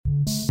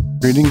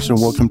Greetings and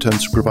welcome to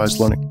Unsupervised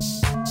Learning.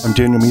 I'm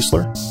Daniel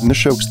Miessler, and this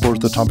show explores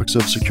the topics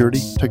of security,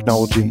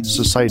 technology,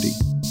 society,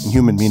 and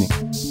human meaning.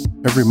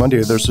 Every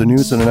Monday, there's a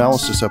news and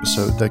analysis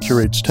episode that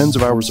curates tens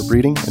of hours of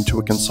reading into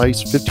a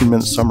concise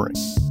 15-minute summary,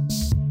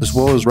 as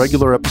well as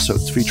regular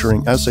episodes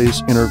featuring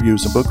essays,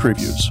 interviews, and book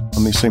reviews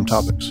on these same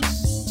topics.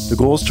 The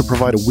goal is to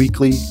provide a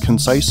weekly,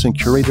 concise, and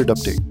curated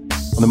update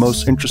on the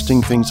most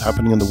interesting things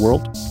happening in the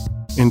world,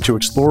 and to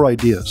explore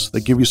ideas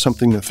that give you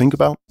something to think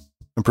about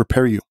and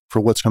prepare you for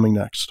what's coming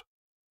next.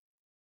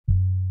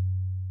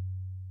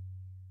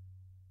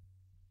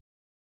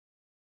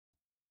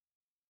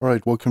 All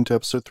right, welcome to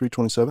episode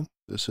 327.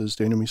 This is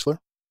Daniel Miessler.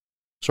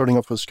 Starting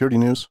off with security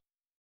news.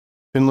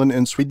 Finland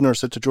and Sweden are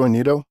set to join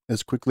NATO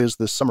as quickly as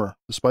this summer,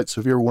 despite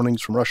severe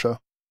warnings from Russia.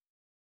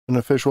 An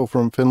official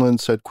from Finland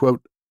said,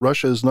 quote,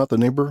 "Russia is not the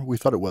neighbor we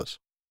thought it was,"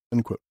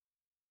 end quote.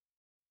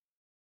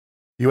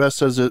 The U.S.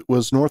 says it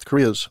was North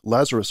Korea's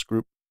Lazarus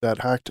group that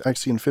hacked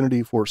Axie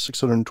Infinity for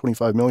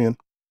 $625 million.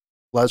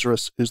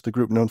 Lazarus is the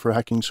group known for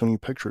hacking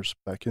Sony Pictures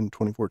back in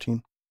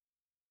 2014.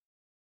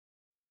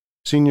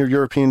 Senior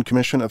European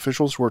Commission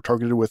officials were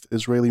targeted with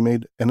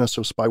Israeli-made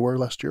NSO spyware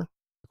last year,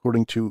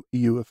 according to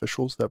EU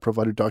officials that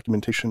provided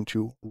documentation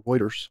to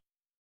Reuters.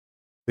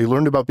 They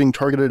learned about being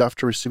targeted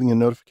after receiving a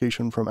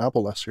notification from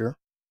Apple last year,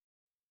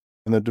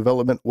 and the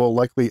development will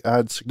likely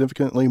add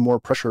significantly more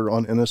pressure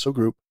on NSO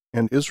Group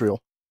and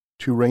Israel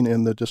to rein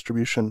in the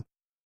distribution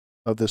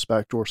of this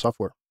backdoor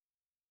software.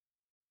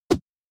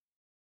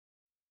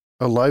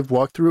 A live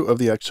walkthrough of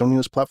the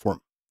Axonius platform.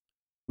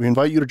 We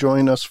invite you to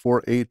join us for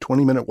a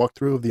 20-minute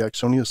walkthrough of the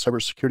Axonius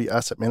cybersecurity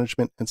asset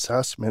management and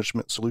SaaS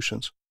management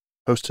solutions,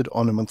 hosted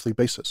on a monthly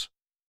basis.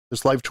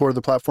 This live tour of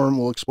the platform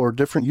will explore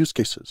different use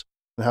cases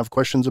and have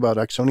questions about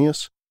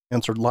Axonius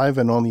answered live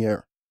and on the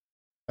air.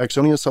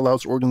 Axonius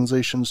allows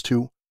organizations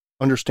to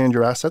understand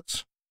your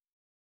assets,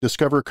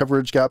 discover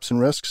coverage gaps and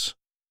risks,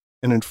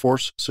 and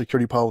enforce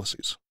security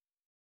policies.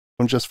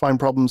 Don't just find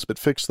problems, but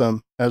fix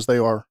them as they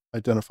are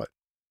identified.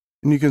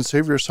 And you can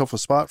save yourself a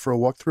spot for a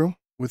walkthrough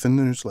within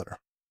the newsletter.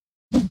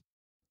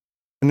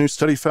 A new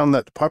study found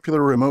that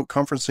popular remote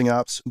conferencing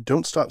apps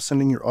don't stop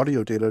sending your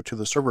audio data to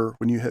the server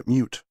when you hit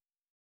mute.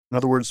 In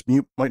other words,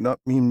 mute might not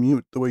mean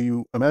mute the way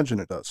you imagine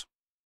it does.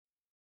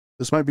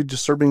 This might be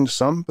disturbing to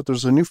some, but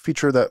there's a new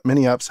feature that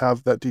many apps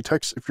have that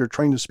detects if you're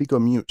trying to speak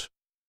on mute,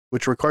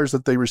 which requires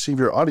that they receive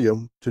your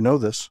audio to know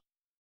this.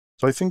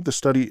 So I think the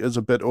study is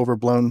a bit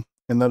overblown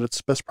and that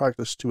it's best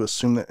practice to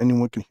assume that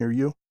anyone can hear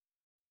you.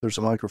 There's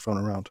a microphone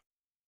around.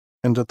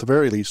 And at the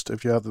very least,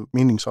 if you have the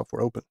meeting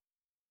software open.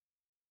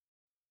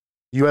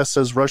 The U.S.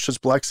 says Russia's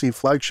Black Sea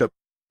flagship,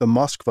 the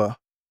Moskva,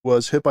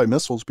 was hit by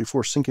missiles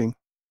before sinking.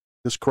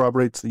 This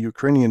corroborates the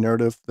Ukrainian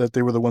narrative that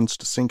they were the ones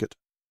to sink it.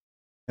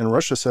 And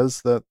Russia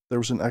says that there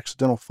was an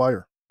accidental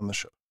fire on the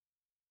ship,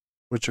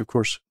 which of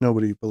course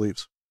nobody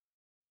believes.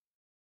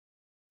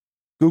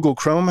 Google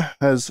Chrome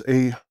has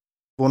a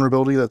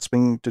vulnerability that's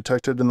being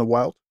detected in the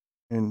wild,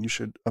 and you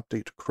should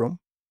update Chrome.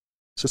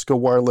 Cisco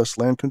Wireless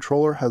LAN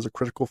Controller has a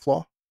critical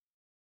flaw.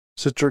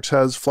 Citrix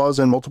has flaws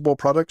in multiple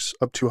products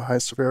up to high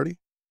severity.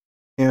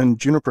 And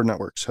Juniper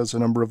Networks has a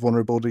number of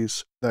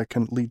vulnerabilities that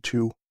can lead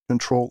to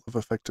control of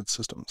affected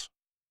systems.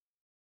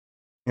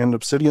 And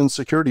Obsidian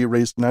Security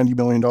raised $90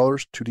 million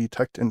to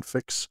detect and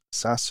fix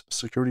SaaS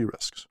security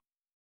risks.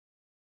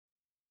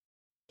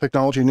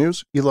 Technology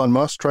news: Elon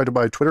Musk tried to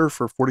buy Twitter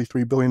for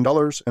 $43 billion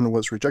and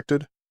was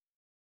rejected.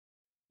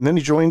 And then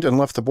he joined and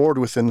left the board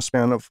within a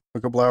span of a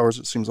couple hours,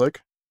 it seems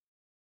like,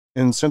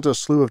 and sent a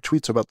slew of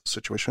tweets about the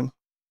situation.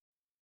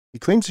 He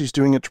claims he's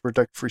doing it to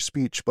protect free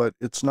speech, but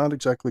it's not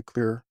exactly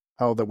clear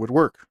how that would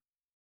work,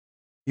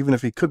 even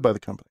if he could buy the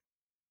company.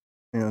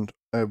 And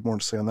I have more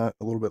to say on that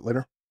a little bit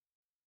later.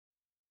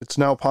 It's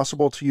now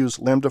possible to use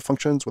Lambda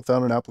functions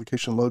without an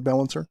application load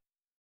balancer.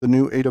 The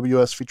new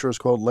AWS feature is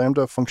called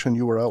Lambda Function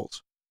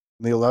URLs,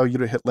 and they allow you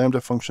to hit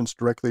Lambda functions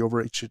directly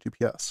over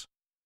HTTPS.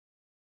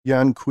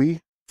 Yan Kui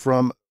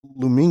from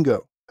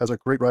Lumingo has a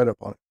great write-up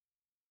on it.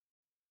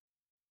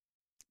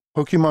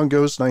 Pokemon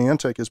Go's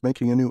Niantic is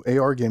making a new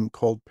AR game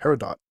called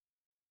Peridot.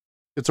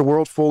 It's a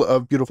world full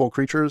of beautiful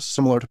creatures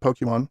similar to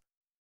Pokemon,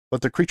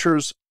 but the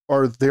creatures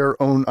are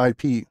their own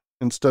IP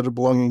instead of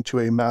belonging to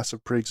a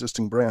massive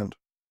pre-existing brand.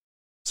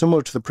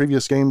 Similar to the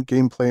previous game,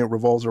 gameplay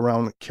revolves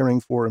around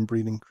caring for and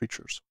breeding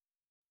creatures.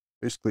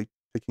 Basically,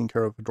 taking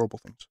care of adorable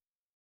things.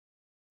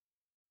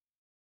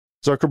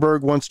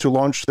 Zuckerberg wants to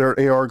launch their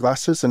AR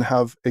glasses and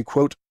have a,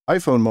 quote,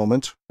 iPhone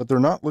moment, but they're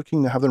not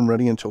looking to have them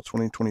ready until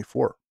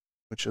 2024,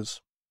 which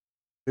is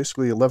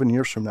basically 11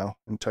 years from now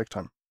in tech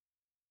time.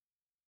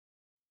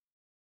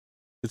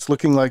 It's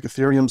looking like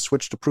Ethereum's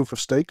switch to proof of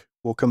stake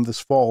will come this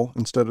fall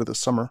instead of this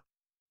summer.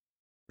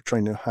 We're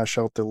trying to hash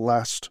out the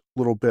last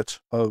little bit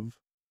of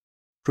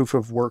proof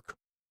of work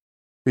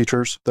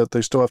features that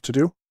they still have to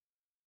do.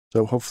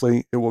 So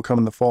hopefully it will come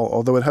in the fall,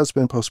 although it has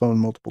been postponed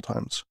multiple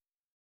times.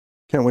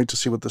 Can't wait to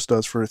see what this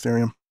does for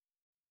Ethereum.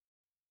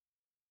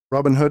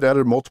 Robinhood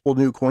added multiple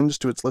new coins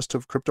to its list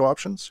of crypto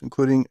options,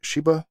 including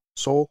Shiba,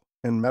 Sol,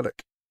 and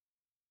Matic.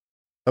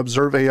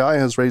 Observe AI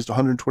has raised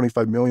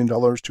 $125 million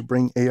to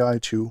bring AI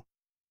to,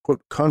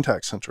 quote,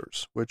 contact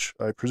centers, which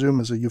I presume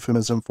is a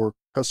euphemism for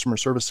customer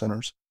service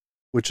centers,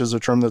 which is a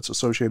term that's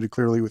associated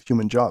clearly with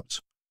human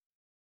jobs.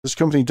 This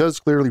company does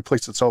clearly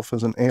place itself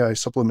as an AI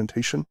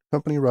supplementation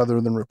company rather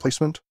than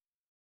replacement,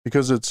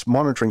 because it's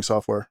monitoring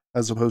software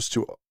as opposed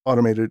to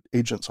automated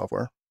agent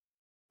software.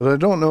 But I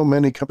don't know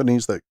many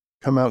companies that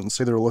come out and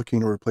say they're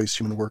looking to replace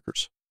human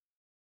workers.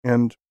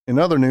 And in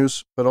other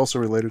news, but also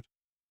related,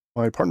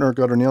 my partner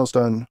got her nails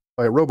done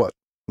by a robot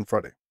on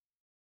Friday,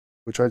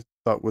 which I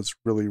thought was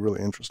really,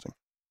 really interesting.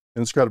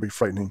 And it's got to be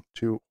frightening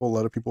to a whole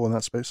lot of people in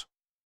that space.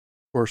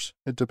 Of course,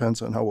 it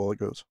depends on how well it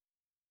goes.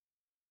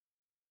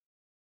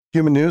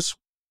 Human news.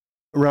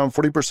 Around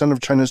 40% of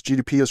China's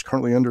GDP is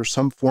currently under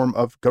some form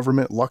of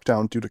government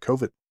lockdown due to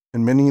COVID,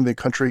 and many in the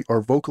country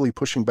are vocally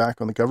pushing back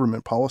on the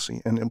government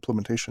policy and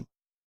implementation.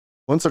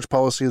 One such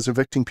policy is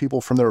evicting people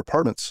from their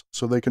apartments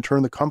so they can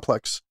turn the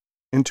complex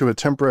into a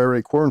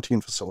temporary quarantine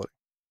facility.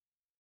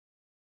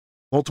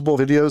 Multiple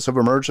videos have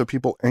emerged of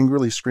people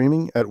angrily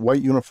screaming at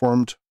white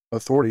uniformed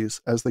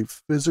authorities as they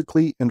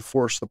physically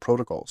enforce the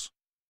protocols.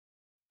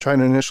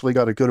 China initially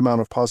got a good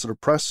amount of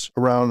positive press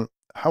around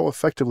how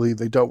effectively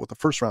they dealt with the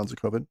first rounds of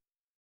COVID.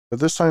 But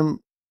this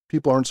time,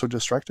 people aren't so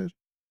distracted,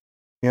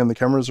 and the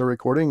cameras are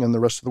recording, and the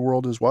rest of the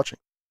world is watching.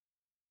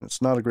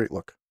 It's not a great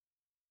look.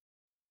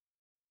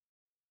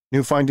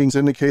 New findings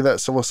indicate that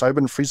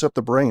psilocybin frees up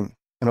the brain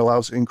and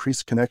allows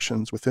increased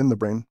connections within the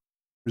brain,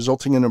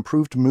 resulting in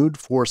improved mood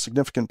for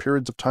significant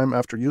periods of time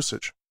after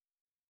usage.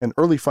 And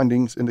early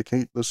findings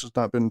indicate this has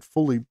not been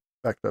fully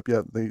backed up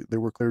yet. They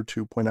were clear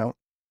to point out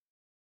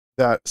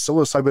that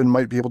psilocybin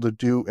might be able to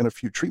do in a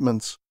few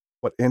treatments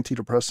what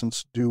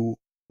antidepressants do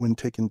when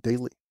taken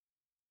daily.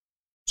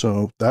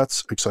 So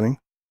that's exciting.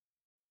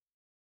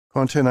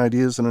 Content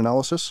ideas and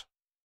analysis.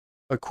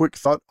 A quick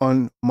thought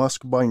on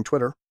Musk buying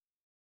Twitter.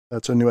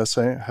 That's a new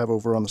essay I have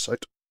over on the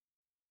site.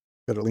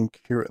 Got a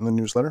link here in the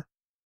newsletter.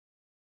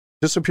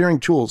 Disappearing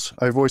tools.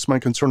 I voiced my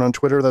concern on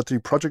Twitter that the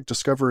Project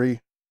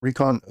Discovery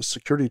Recon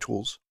security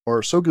tools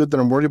are so good that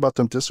I'm worried about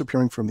them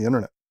disappearing from the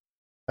internet.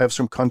 I have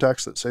some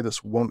contacts that say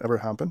this won't ever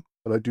happen,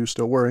 but I do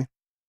still worry.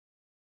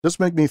 This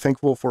makes me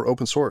thankful for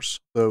open source,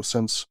 though,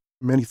 since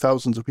many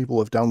thousands of people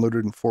have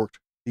downloaded and forked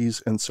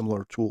these and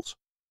similar tools.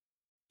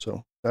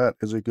 So that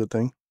is a good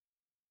thing.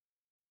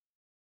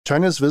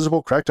 China's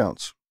visible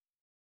crackdowns.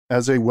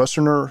 As a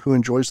Westerner who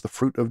enjoys the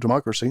fruit of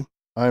democracy,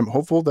 I'm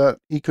hopeful that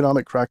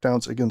economic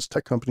crackdowns against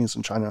tech companies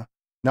in China,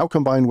 now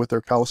combined with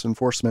their callous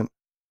enforcement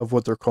of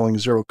what they're calling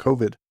zero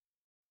COVID,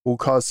 will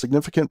cause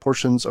significant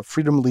portions of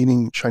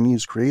freedom-leaning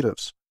Chinese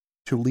creatives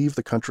to leave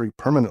the country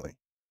permanently.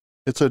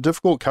 It's a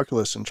difficult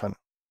calculus in China.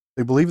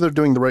 They believe they're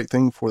doing the right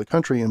thing for the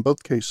country in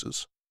both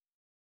cases,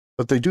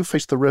 but they do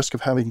face the risk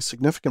of having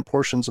significant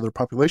portions of their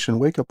population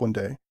wake up one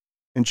day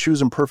and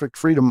choose imperfect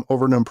freedom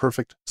over an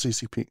imperfect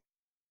CCP.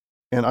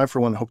 And I, for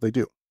one, hope they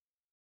do.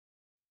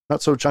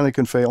 Not so China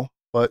can fail,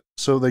 but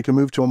so they can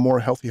move to a more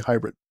healthy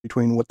hybrid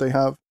between what they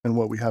have and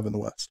what we have in the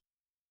West.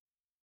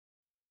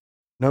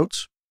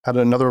 Notes. Had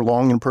another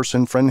long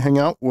in-person friend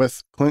hangout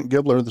with Clint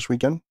Gibler this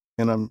weekend,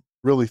 and I'm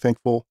really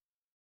thankful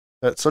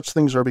that such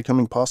things are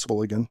becoming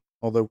possible again,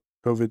 although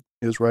COVID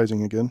is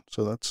rising again,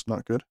 so that's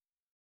not good.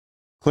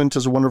 Clint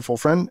is a wonderful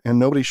friend, and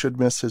nobody should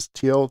miss his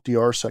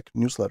TLDRSec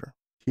newsletter,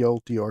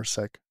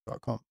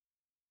 tldrsec.com.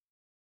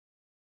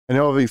 I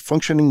now have a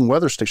functioning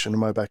weather station in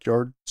my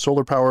backyard,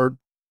 solar-powered,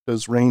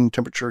 does rain,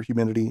 temperature,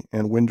 humidity,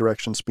 and wind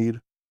direction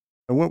speed.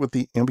 I went with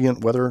the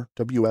Ambient Weather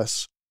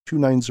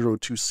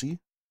WS2902C,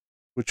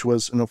 which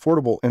was an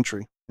affordable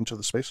entry into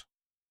the space.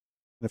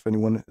 And if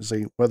anyone is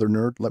a weather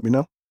nerd, let me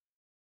know.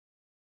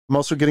 I'm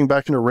also getting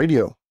back into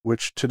radio,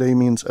 which today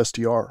means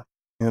SDR.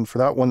 And for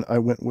that one, I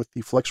went with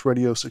the Flex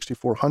Radio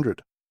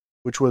 6400,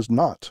 which was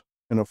not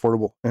an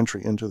affordable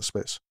entry into the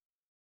space.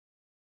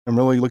 I'm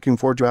really looking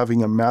forward to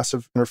having a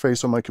massive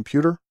interface on my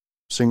computer,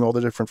 seeing all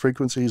the different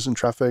frequencies and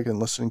traffic and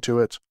listening to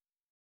it,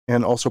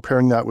 and also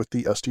pairing that with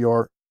the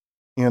SDR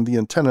and the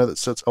antenna that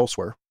sits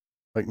elsewhere,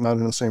 like not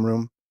in the same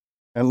room,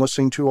 and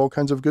listening to all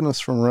kinds of goodness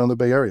from around the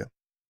Bay Area.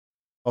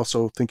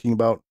 Also thinking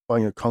about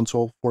buying a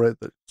console for it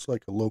that's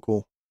like a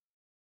local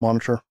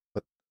monitor,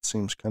 but it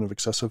seems kind of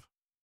excessive.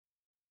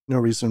 No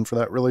reason for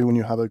that really when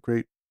you have a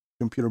great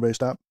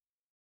computer-based app.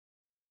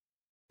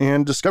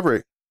 And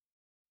Discovery.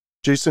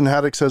 Jason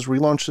Haddix has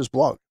relaunched his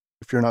blog.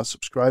 If you're not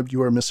subscribed,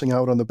 you are missing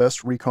out on the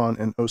best recon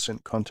and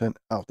OSINT content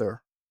out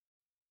there.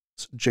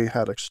 It's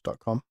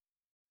jhaddix.com.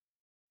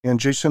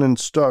 And Jason and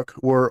Stuck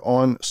were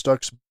on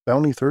Stuck's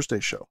Bounty Thursday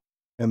show.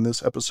 And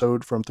this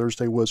episode from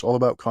Thursday was all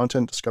about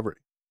content discovery.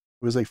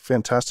 It was a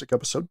fantastic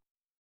episode,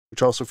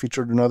 which also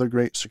featured another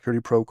great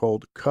security pro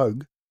called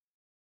Cug.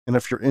 And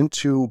if you're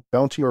into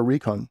Bounty or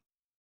Recon,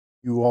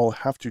 you all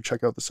have to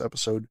check out this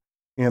episode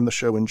and the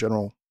show in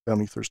general,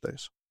 Bounty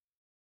Thursdays.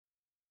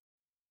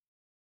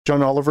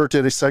 John Oliver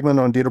did a segment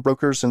on data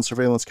brokers and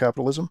surveillance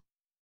capitalism.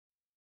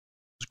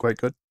 It was quite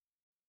good.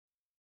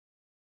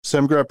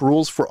 SEMGRAP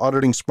rules for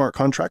auditing smart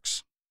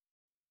contracts.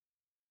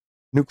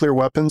 Nuclear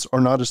weapons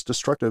are not as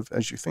destructive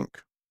as you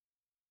think.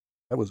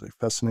 That was a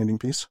fascinating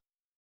piece.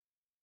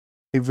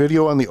 A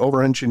video on the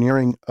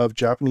over-engineering of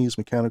Japanese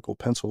mechanical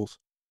pencils.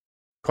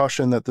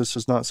 Caution that this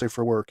is not safe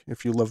for work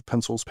if you love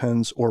pencils,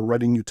 pens, or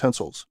writing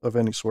utensils of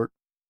any sort.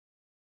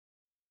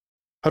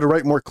 How to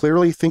write more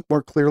clearly, think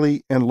more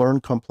clearly, and learn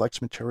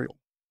complex material.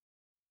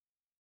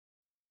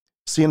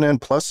 CNN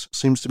Plus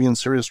seems to be in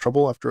serious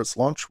trouble after its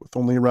launch with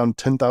only around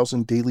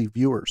 10,000 daily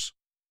viewers.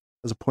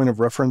 As a point of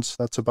reference,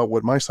 that's about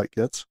what my site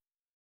gets.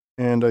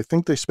 And I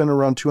think they spent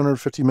around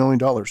 $250 million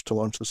to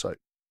launch the site.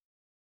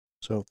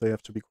 So they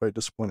have to be quite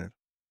disappointed.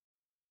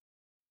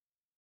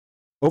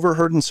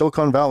 Overheard in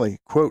Silicon Valley,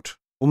 quote,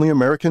 "Only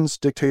Americans,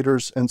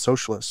 dictators, and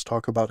socialists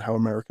talk about how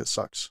America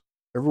sucks.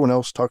 Everyone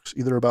else talks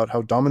either about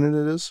how dominant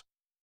it is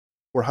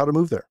or how to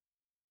move there."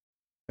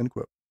 End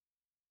quote.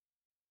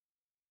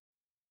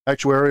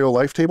 Actuarial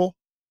life table.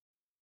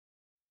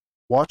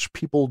 Watch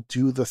people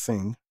do the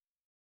thing.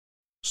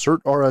 Cert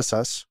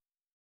RSS,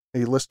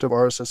 a list of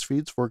RSS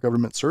feeds for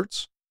government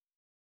certs.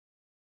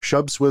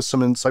 Shubs with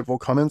some insightful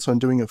comments on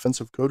doing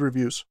offensive code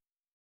reviews.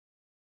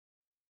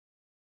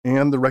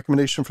 And the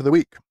recommendation for the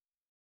week.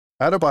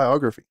 Add a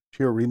biography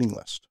to your reading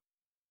list.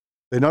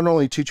 They not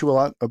only teach you a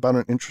lot about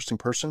an interesting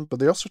person, but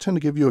they also tend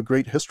to give you a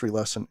great history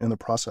lesson in the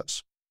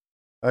process.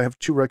 I have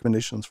 2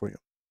 recommendations for you.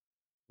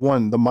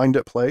 1, The Mind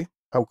at Play,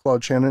 How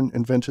Claude Shannon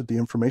Invented the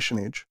Information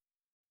Age.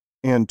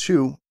 And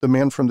 2, The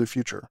Man from the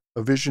Future,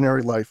 A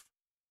Visionary Life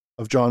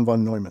of John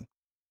von Neumann.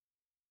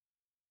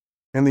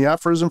 And the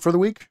aphorism for the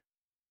week?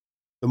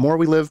 The more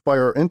we live by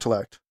our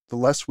intellect, the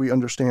less we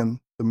understand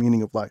the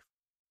meaning of life.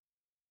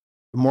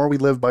 The more we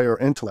live by our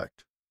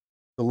intellect,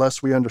 the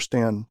less we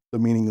understand the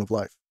meaning of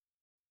life.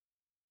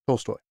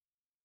 Tolstoy.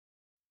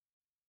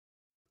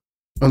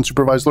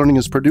 Unsupervised Learning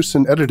is produced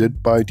and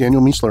edited by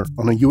Daniel Miessler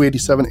on a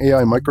U87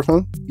 AI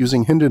microphone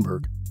using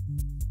Hindenburg.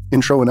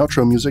 Intro and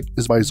outro music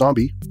is by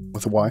Zombie,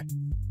 with a Y.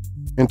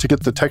 And to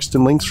get the text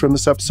and links from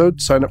this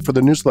episode, sign up for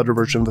the newsletter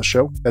version of the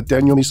show at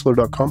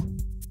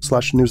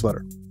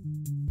danielmiessler.com/newsletter.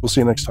 We'll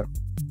see you next time.